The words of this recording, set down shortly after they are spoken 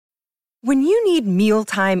When you need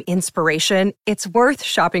mealtime inspiration, it's worth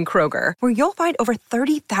shopping Kroger, where you'll find over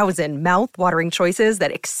 30,000 mouth-watering choices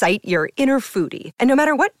that excite your inner foodie. And no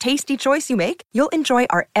matter what tasty choice you make, you'll enjoy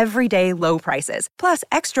our everyday low prices, plus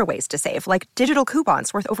extra ways to save, like digital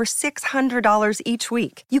coupons worth over $600 each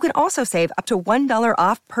week. You can also save up to $1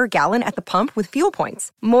 off per gallon at the pump with fuel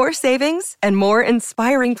points. More savings and more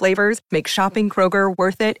inspiring flavors make shopping Kroger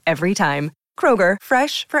worth it every time. Kroger,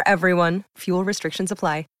 fresh for everyone. Fuel restrictions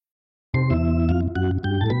apply.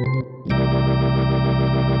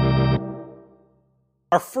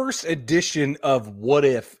 Our first edition of What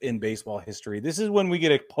If in baseball history. This is when we get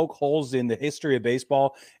to poke holes in the history of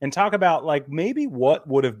baseball and talk about like maybe what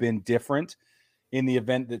would have been different in the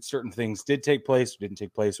event that certain things did take place or didn't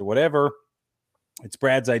take place or whatever. It's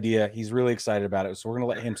Brad's idea. He's really excited about it. So we're going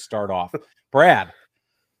to let him start off. Brad,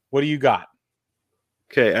 what do you got?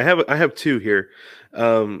 Okay, I have two here.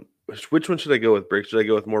 Which one should I go with, Brick? Should I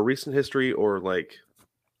go with more recent history or like,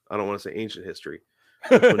 I don't want to say ancient history?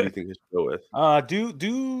 Which one do you think you should go with? Do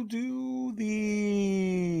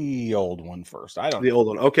the old one first. I don't know. The old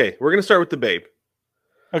one. Okay, we're gonna start with the Babe.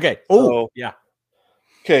 Okay. Oh, yeah.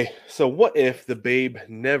 Okay, so what if the Babe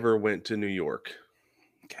never went to New York?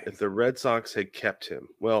 Okay. If the Red Sox had kept him?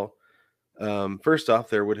 Well, first off,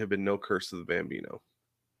 there would have been no curse of the Bambino.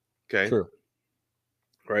 Okay. True.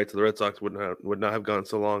 Right, so the Red Sox would not have gone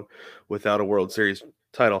so long without a World Series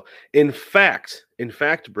title. In fact,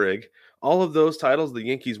 Brig, all of those titles the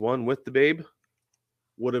Yankees won with the Babe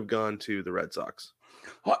would have gone to the Red Sox.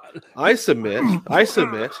 I submit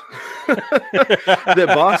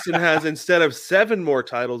that Boston has, instead of 7 more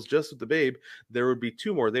titles just with the Babe, there would be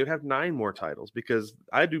 2 more. They would have 9 more titles because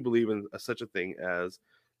I do believe in such a thing as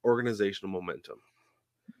organizational momentum.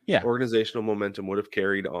 Yeah, organizational momentum would have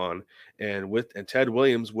carried on, and Ted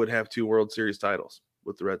Williams would have 2 World Series titles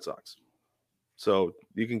with the Red Sox. So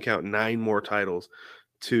you can count 9 more titles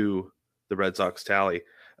to the Red Sox tally.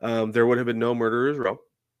 There would have been no Murderers Row.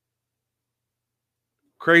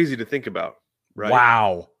 Crazy to think about, right?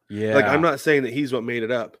 Wow. Yeah. Like, I'm not saying that he's what made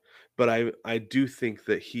it up, but I do think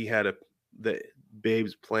that he had that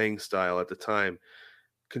Babe's playing style at the time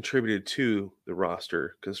contributed to the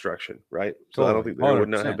roster construction, right? So I don't think there would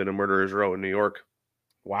not have been a Murderers Row in New York.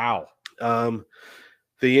 Wow. The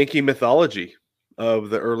Yankee mythology of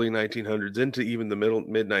the early 1900s into even the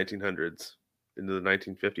mid 1900s into the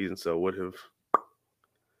 1950s and so wouldn't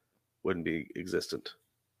be existent,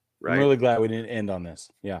 right? I'm really glad we didn't end on this.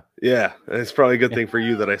 Yeah. Yeah, it's probably a good thing for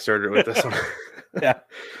you that I started with this one. Yeah.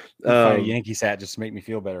 A Yankees hat just to make me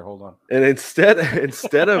feel better. Hold on. And instead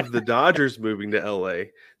of the Dodgers moving to LA,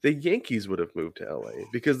 the Yankees would have moved to LA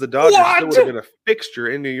because the Dodgers still would have been a fixture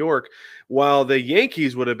in New York, while the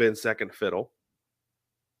Yankees would have been second fiddle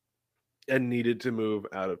and needed to move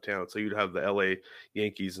out of town. So you'd have the LA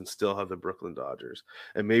Yankees and still have the Brooklyn Dodgers.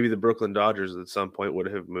 And maybe the Brooklyn Dodgers at some point would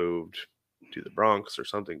have moved to the Bronx or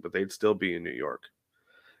something, but they'd still be in New York.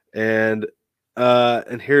 And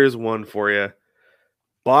here's one for you.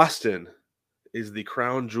 Boston is the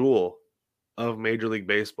crown jewel of Major League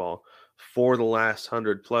Baseball for the last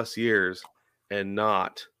 100+ years, and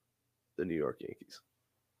not the New York Yankees.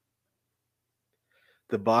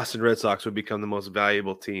 The Boston Red Sox would become the most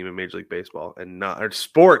valuable team in Major League Baseball, and not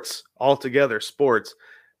sports altogether,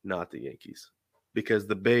 not the Yankees, because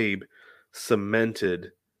the Babe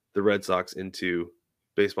cemented the Red Sox into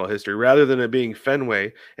baseball history rather than it being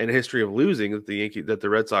Fenway and a history of losing that the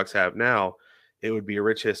Red Sox have now. It would be a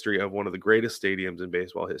rich history of one of the greatest stadiums in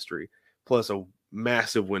baseball history, plus a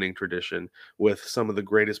massive winning tradition with some of the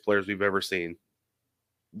greatest players we've ever seen,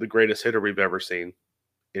 the greatest hitter we've ever seen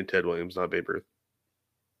in Ted Williams, not Babe Ruth.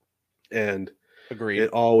 And agreed.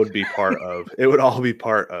 It would all be part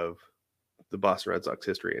of the Boston Red Sox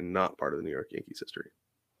history and not part of the New York Yankees history.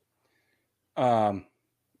 I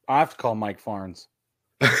have to call Mike Farnes.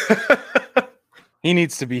 He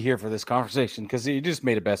needs to be here for this conversation because he just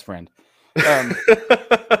made a best friend.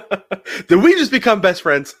 Did we just become best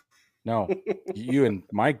friends? No, you and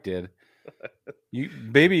Mike did.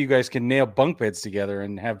 Maybe you guys can nail bunk beds together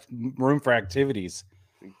and have room for activities.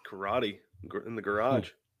 Karate in the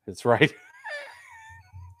garage. That's right.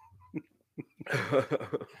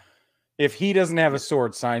 If he doesn't have a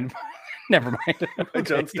sword signed, never mind. By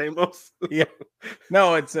John Stamos. Yeah.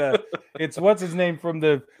 No, it's what's his name from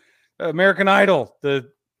the American Idol.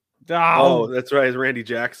 That's right. It's Randy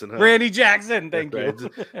Jackson. Huh? Randy Jackson. Thank you. Right.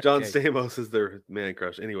 John Stamos is their man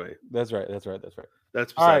crush. Anyway. That's right. That's all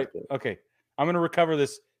right. Okay. I'm going to recover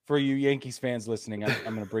this for you Yankees fans listening. I'm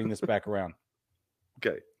going to bring this back around.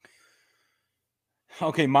 Okay.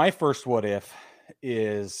 Okay. My first what if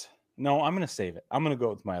is No, I'm going to save it. I'm going to go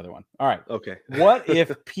with my other one. All right. Okay. What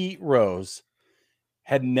if Pete Rose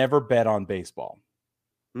had never bet on baseball?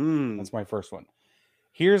 That's my first one.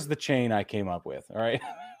 Here's the chain I came up with. All right.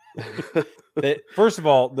 First of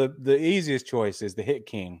all, the easiest choice is the hit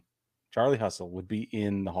king, Charlie Hustle, would be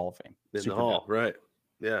in the Hall of Fame. In the Hall, right.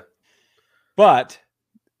 Yeah. But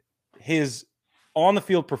his on the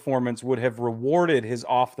field performance would have rewarded his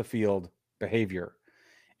off the field behavior.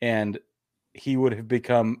 And he would have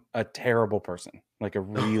become a terrible person, like a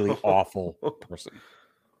really awful person.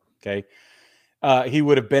 Okay. He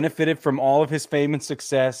would have benefited from all of his fame and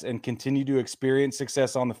success and continued to experience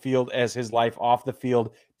success on the field as his life off the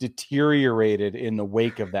field deteriorated in the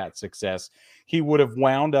wake of that success. He would have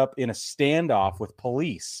wound up in a standoff with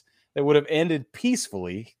police that would have ended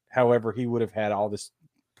peacefully. However, he would have had all this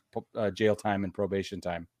jail time and probation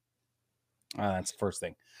time. That's the first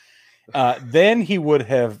thing. Then he would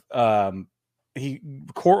have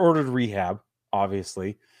court-ordered rehab,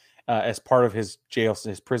 obviously, as part of his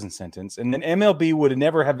prison sentence. And then MLB would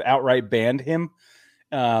never have outright banned him,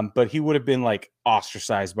 but he would have been like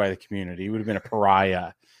ostracized by the community. He would have been a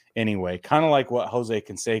pariah anyway, kind of like what Jose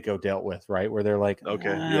Canseco dealt with, right? Where they're like,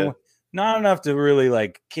 okay, not enough to really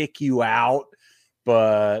like kick you out,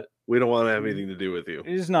 but we don't want to have anything to do with you.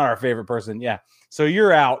 He's not our favorite person. Yeah. So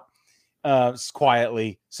you're out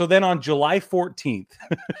quietly. So then on July 14th,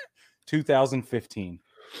 2015,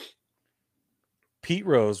 Pete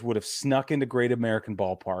Rose would have snuck into Great American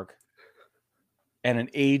Ballpark, and an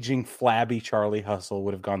aging, flabby Charlie Hustle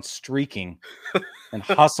would have gone streaking and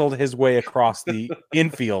hustled his way across the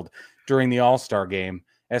infield during the All-Star game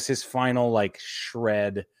as his final like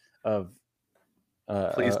shred of.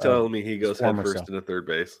 Please tell me he goes head first into third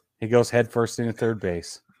base. He goes head first into third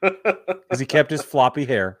base because he kept his floppy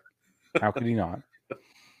hair. How could he not?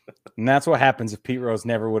 And that's what happens if Pete Rose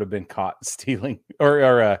never would have been caught stealing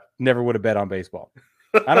or never would have bet on baseball.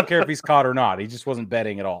 I don't care if he's caught or not. He just wasn't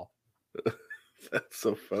betting at all. That's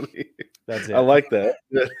so funny. That's it. I like that.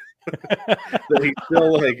 That he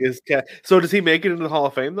still like his cat. So does he make it into the Hall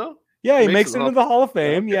of Fame though? Yeah, he makes it into the Hall of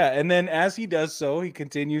Fame. Okay. Yeah. And then as he does so, he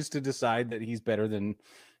continues to decide that he's better than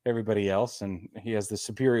everybody else, and he has the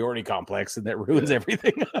superiority complex, and that ruins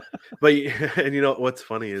everything. But and you know what's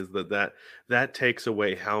funny is that takes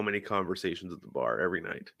away how many conversations at the bar every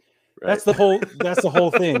night. Right? That's the whole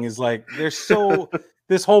thing. Is like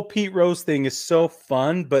this whole Pete Rose thing is so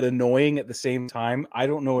fun but annoying at the same time. I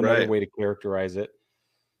don't know another way to characterize it,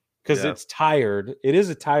 because it's tired. It is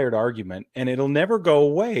a tired argument, and it'll never go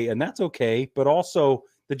away, and that's okay. But also,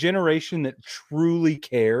 the generation that truly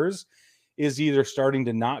cares is either starting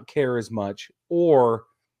to not care as much, or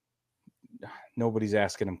nobody's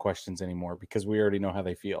asking them questions anymore because we already know how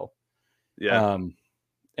they feel. Yeah.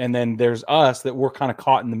 And then there's us that we're kind of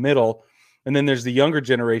caught in the middle. And then there's the younger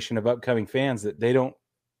generation of upcoming fans that they don't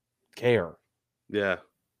care. Yeah.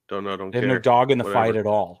 Don't care. They have no dog in the fight at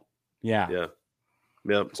all. Yeah. Yeah.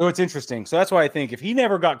 Yep. So it's interesting. So that's why I think if he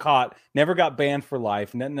never got caught, never got banned for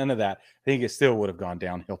life, none of that, I think it still would have gone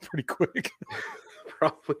downhill pretty quick.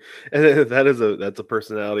 Probably. And that's a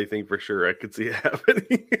personality thing for sure. I could see it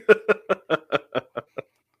happening.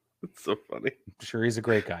 It's so funny. I'm sure he's a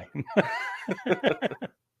great guy.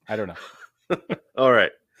 I don't know. All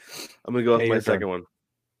right. I'm going to go with my second one.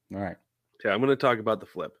 All right. Okay. I'm going to talk about the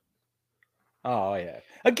flip. Oh, yeah.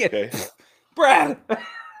 Again. Okay. Brad.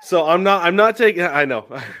 So I'm not taking, I know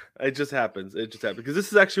it just happens. It just happens because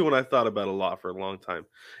this is actually one I thought about a lot for a long time.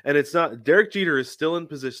 And it's not, Derek Jeter is still in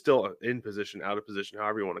position, out of position,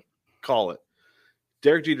 however you want to call it.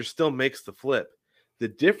 Derek Jeter still makes the flip. The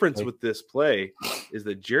difference with this play is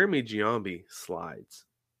that Jeremy Giambi slides.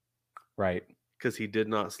 Right. Because he did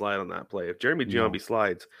not slide on that play. If Jeremy Giambi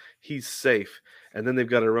slides, he's safe. And then they've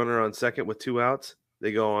got a runner on second with 2 outs.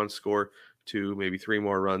 They go on, score 2, maybe 3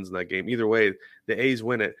 more runs in that game. Either way, the A's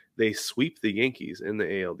win it. They sweep the Yankees in the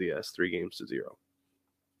ALDS 3-0.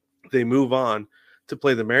 They move on to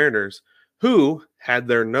play the Mariners, who had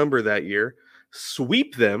their number that year,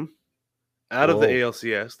 sweep them out of the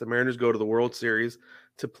ALCS. The Mariners go to the World Series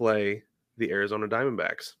to play the Arizona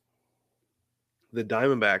Diamondbacks. The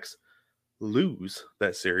Diamondbacks lose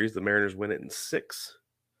that series. The Mariners win it in 6.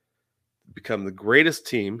 Become the greatest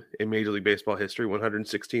team in Major League Baseball history,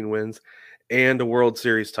 116 wins and a World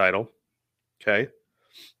Series title. Okay.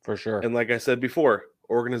 For sure. And like I said before,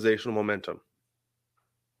 organizational momentum.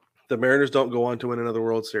 The Mariners don't go on to win another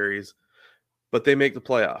World Series, but they make the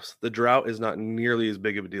playoffs. The drought is not nearly as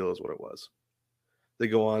big of a deal as what it was. They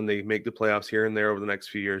go on, they make the playoffs here and there over the next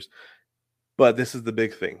few years. But this is the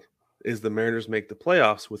big thing, is the Mariners make the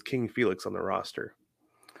playoffs with King Felix on the roster.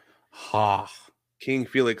 Ha. King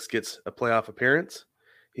Felix gets a playoff appearance.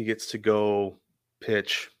 He gets to go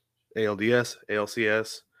pitch ALDS,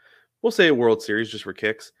 ALCS, we'll say a World Series just for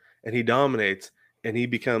kicks, and he dominates, and he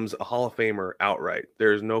becomes a Hall of Famer outright.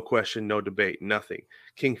 There's no question, no debate, nothing.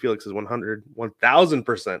 King Felix is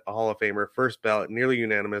 1,000% a Hall of Famer, first ballot, nearly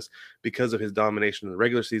unanimous because of his domination in the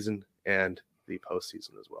regular season and the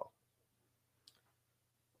postseason as well.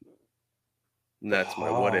 And that's my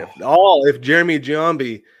what if. Oh, if Jeremy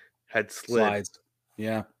Giambi had slid. Slides.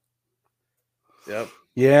 Yeah. Yep.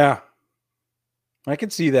 Yeah. I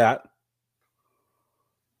could see that.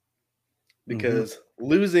 Because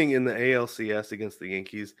losing in the ALCS against the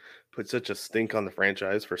Yankees put such a stink on the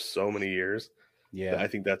franchise for so many years. Yeah. I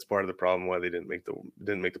think that's part of the problem why they didn't make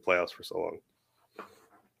the playoffs for so long.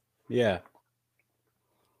 Yeah.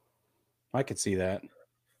 I could see that.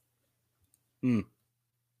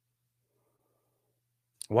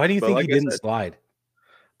 Why do you think he didn't slide?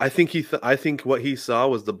 I think I think what he saw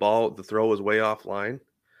was the throw was way offline.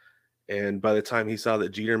 And by the time he saw that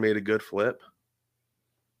Jeter made a good flip,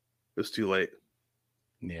 it was too late.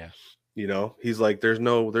 Yeah. You know, he's like, there's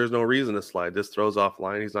no reason to slide. This throw's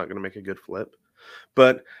offline. He's not going to make a good flip.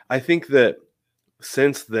 But I think that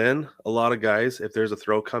since then, a lot of guys, if there's a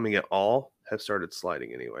throw coming at all, have started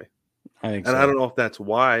sliding anyway. I don't know if that's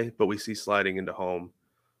why, but we see sliding into home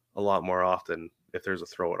a lot more often if there's a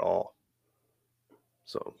throw at all.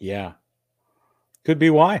 So yeah, could be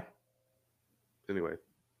why. Anyway,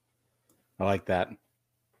 I like that.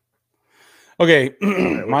 Okay,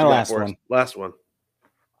 right, my last one. Last one.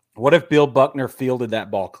 What if Bill Buckner fielded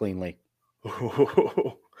that ball cleanly?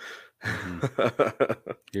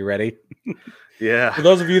 You ready? Yeah. For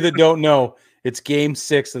those of you that don't know, it's Game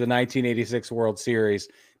 6 of the 1986 World Series.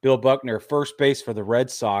 Bill Buckner, first base for the Red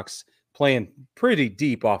Sox, playing pretty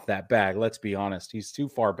deep off that bag. Let's be honest. He's too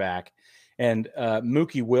far back. And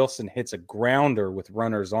Mookie Wilson hits a grounder with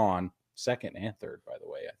runners on, second and third, by the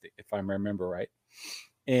way, I think, if I remember right.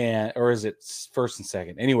 Or is it first and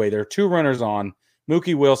second? Anyway, there are two runners on.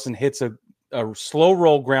 Mookie Wilson hits a slow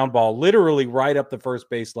roll ground ball literally right up the first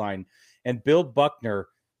baseline, and Bill Buckner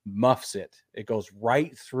muffs it. It goes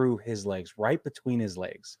right through his legs, right between his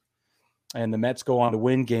legs. And the Mets go on to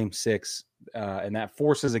win Game 6, and that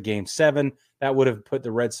forces a Game 7. That would have put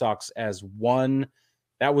the Red Sox as one.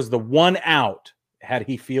 That was the one out had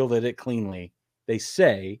he fielded it cleanly. They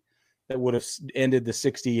say that would have ended the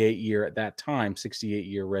 68-year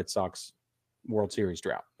Red Sox World Series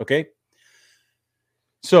drought. Okay?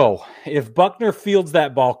 So if Buckner fields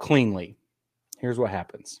that ball cleanly, here's what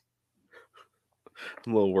happens.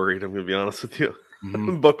 I'm a little worried, I'm going to be honest with you.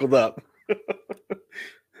 I'm buckled up.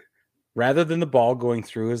 Rather than the ball going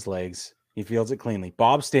through his legs, he fields it cleanly.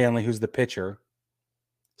 Bob Stanley, who's the pitcher,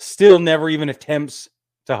 still never even attempts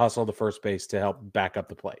to hustle the first base to help back up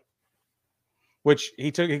the play, which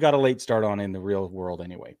he got a late start on in the real world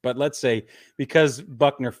anyway. But let's say because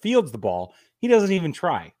Buckner fields the ball, he doesn't even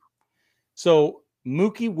try. So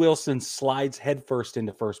Mookie Wilson slides headfirst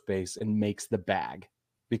into first base and makes the bag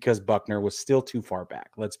because Buckner was still too far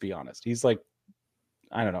back. Let's be honest. He's like,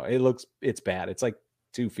 I don't know. It's bad. It's like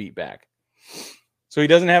 2 feet back. So he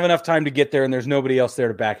doesn't have enough time to get there, and there's nobody else there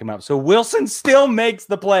to back him up. So Wilson still makes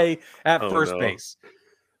the play at first base.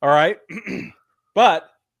 All right. But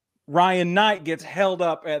Ryan Knight gets held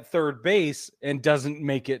up at third base and doesn't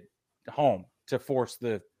make it home to force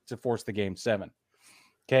the Game 7.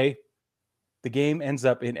 Okay. The game ends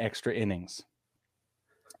up in extra innings.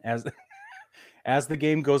 As the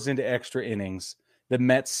game goes into extra innings, the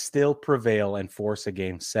Mets still prevail and force a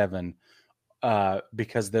Game 7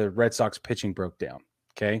 because the Red Sox pitching broke down.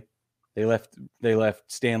 Okay. They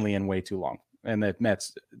left Stanley in way too long, and the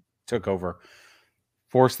Mets took over.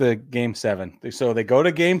 Force the Game 7. So they go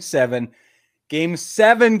to Game 7. Game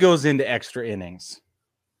 7 goes into extra innings.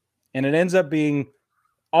 And it ends up being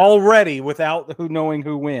already, without knowing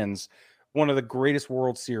who wins, one of the greatest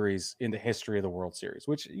World Series in the history of the World Series,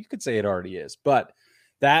 which you could say it already is. But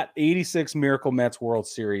that 86 Miracle Mets World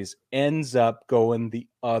Series ends up going the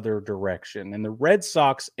other direction. And the Red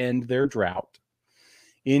Sox end their drought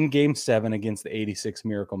in Game 7 against the 86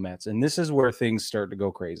 Miracle Mets. And this is where things start to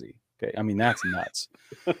go crazy. Okay, I mean, that's nuts.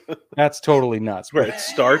 That's totally nuts. Where it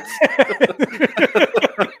starts.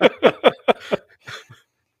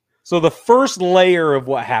 So the first layer of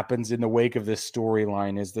what happens in the wake of this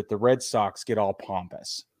storyline is that the Red Sox get all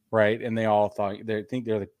pompous, right? And they all think they're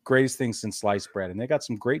the greatest thing since sliced bread. And they got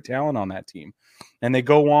some great talent on that team. And they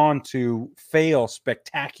go on to fail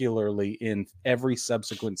spectacularly in every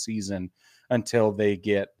subsequent season until they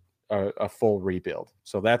get a full rebuild.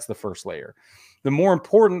 So that's the first layer. The more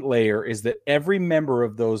important layer is that every member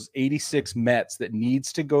of those 86 Mets that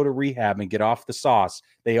needs to go to rehab and get off the sauce,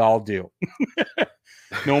 they all do.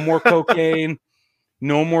 No more cocaine,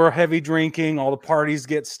 no more heavy drinking. All the parties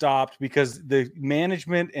get stopped because the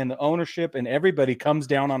management and the ownership and everybody comes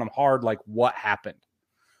down on them hard. Like, what happened?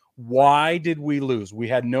 Why did we lose? We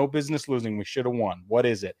had no business losing. We should have won. What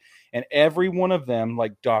is it? And every one of them,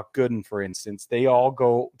 like Doc Gooden, for instance, they all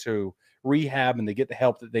go to rehab and they get the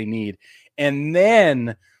help that they need. And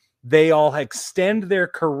then they all extend their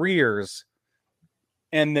careers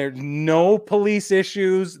and there's no police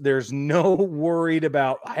issues. There's no worried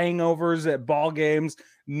about hangovers at ball games.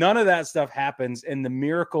 None of that stuff happens. And the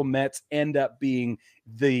Miracle Mets end up being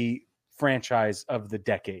the franchise of the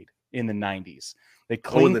decade in the 90s. They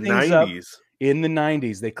clean things up in the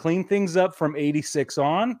 90s. They clean things up from 86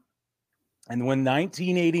 on. And when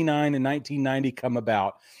 1989 and 1990 come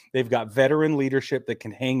about, they've got veteran leadership that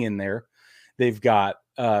can hang in there. They've got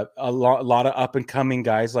a lot of up and coming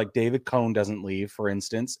guys like David Cone doesn't leave, for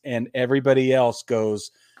instance, and everybody else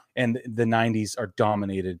goes. And the 90s are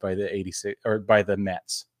dominated by the 86 or by the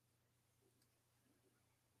Mets.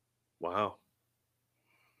 Wow,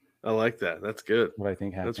 I like that. That's good. What I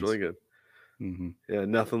think happens. That's really good. Mm-hmm. Yeah,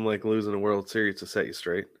 nothing like losing a World Series to set you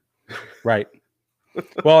straight. Right.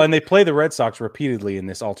 Well, and they play the Red Sox repeatedly in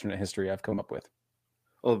this alternate history I've come up with.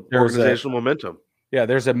 Oh, organizational momentum. Yeah,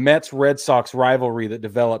 there's a Mets-Red Sox rivalry that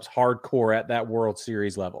develops hardcore at that World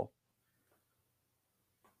Series level.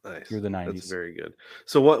 Nice. Through the 90s. That's very good.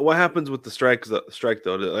 So what happens with the strike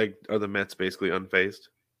though? Like, are the Mets basically unfazed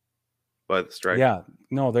by the strike? Yeah.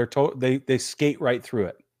 No, they skate right through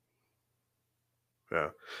it.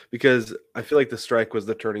 Yeah. Because I feel like the strike was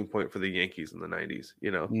the turning point for the Yankees in the 90s,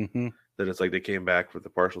 you know? Mm-hmm. That it's like they came back with the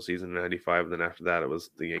partial season in 95, and then after that it was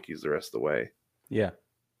the Yankees the rest of the way. Yeah.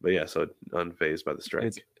 But yeah, so unfazed by the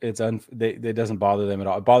strike. It doesn't bother them at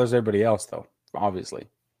all. It bothers everybody else though, obviously.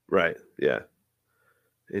 Right. Yeah.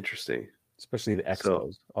 Interesting. Especially the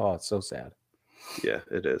Expos. Oh, it's so sad. Yeah,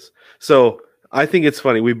 it is. So I think it's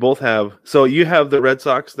funny. We both have. So you have the Red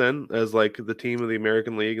Sox then as like the team of the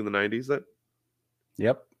American League in the 90s then?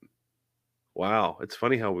 Yep. Wow. It's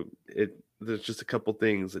funny how there's just a couple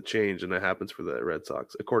things that change, and that happens for the Red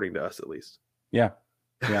Sox, according to us at least. Yeah.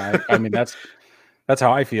 Yeah. I mean, that's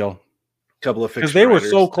how I feel. A couple of fiction because they writers. were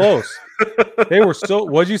so close. They were so.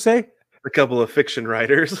 What'd you say? A couple of fiction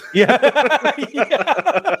writers. Yeah.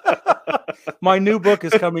 Yeah. My new book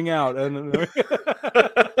is coming out, and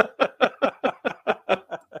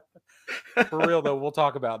for real though, we'll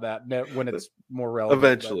talk about that when it's more relevant.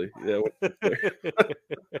 Eventually, yeah.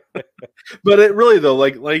 But it really though,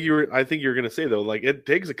 like I think you're going to say though, like it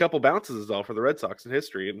takes a couple bounces all for the Red Sox in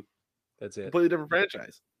history, and that's it. Completely different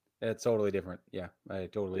franchise. It's totally different. Yeah, I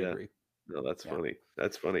totally agree. No, that's funny.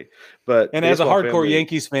 That's funny. But as a hardcore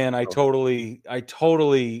Yankees fan, I totally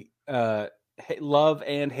love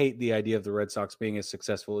and hate the idea of the Red Sox being as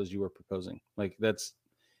successful as you were proposing. Like that's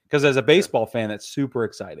because as a baseball fan, that's super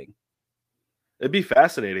exciting. It'd be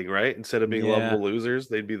fascinating, right? Instead of being lovable losers,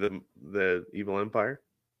 they'd be the evil empire.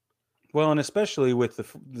 Well, and especially with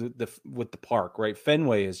the park, right?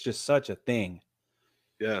 Fenway is just such a thing.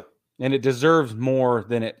 Yeah, and it deserves more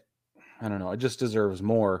than it. I don't know. It just deserves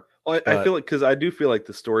more. Well, I feel like because I do feel like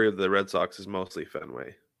the story of the Red Sox is mostly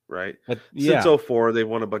Fenway, right? Since 2004, they've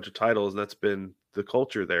won a bunch of titles, and that's been the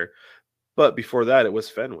culture there. But before that, it was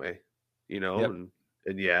Fenway, you know, and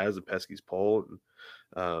Yaz and Pesky's Pole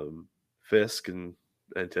and Fisk and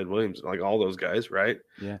Ted Williams, like all those guys, right?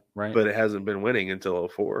 Yeah, right. But it hasn't been winning until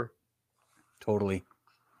 2004. Totally.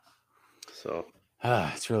 So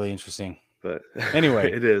it's really interesting. But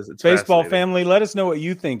anyway, it is. It's baseball family. Let us know what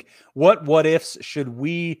you think. What ifs should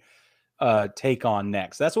we take on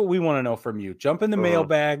next? That's what we want to know from you. Jump in the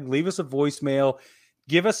mailbag, leave us a voicemail,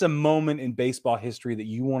 give us a moment in baseball history that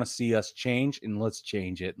you want to see us change, and let's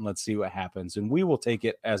change it and let's see what happens. And we will take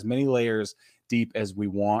it as many layers deep as we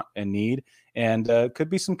want and need. And could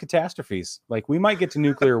be some catastrophes. Like we might get to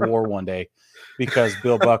nuclear war one day because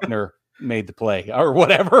Bill Buckner made the play or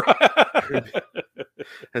whatever.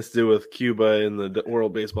 Has to do with Cuba and the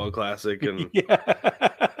World Baseball Classic, and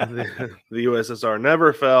the USSR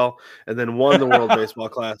never fell and then won the World Baseball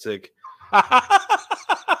Classic.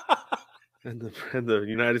 and the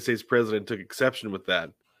United States president took exception with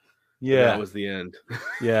that. Yeah, that was the end.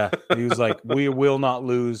 Yeah, he was like, "We will not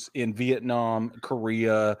lose in Vietnam,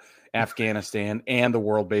 Korea, Afghanistan, and the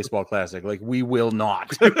World Baseball Classic. Like, we will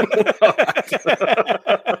not."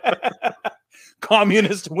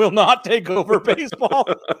 Communists will not take over baseball.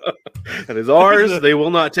 And it's ours. They will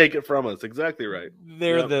not take it from us. Exactly right.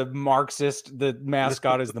 They're the Marxist. The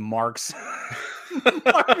mascot is the Marx.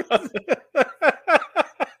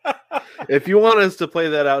 If you want us to play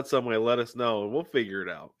that out some way, let us know, and we'll figure it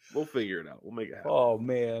out. We'll make it happen. Oh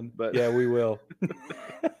man, But yeah, we will.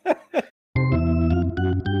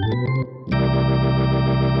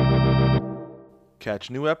 Catch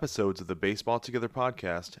new episodes of the Baseball Together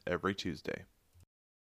podcast every Tuesday.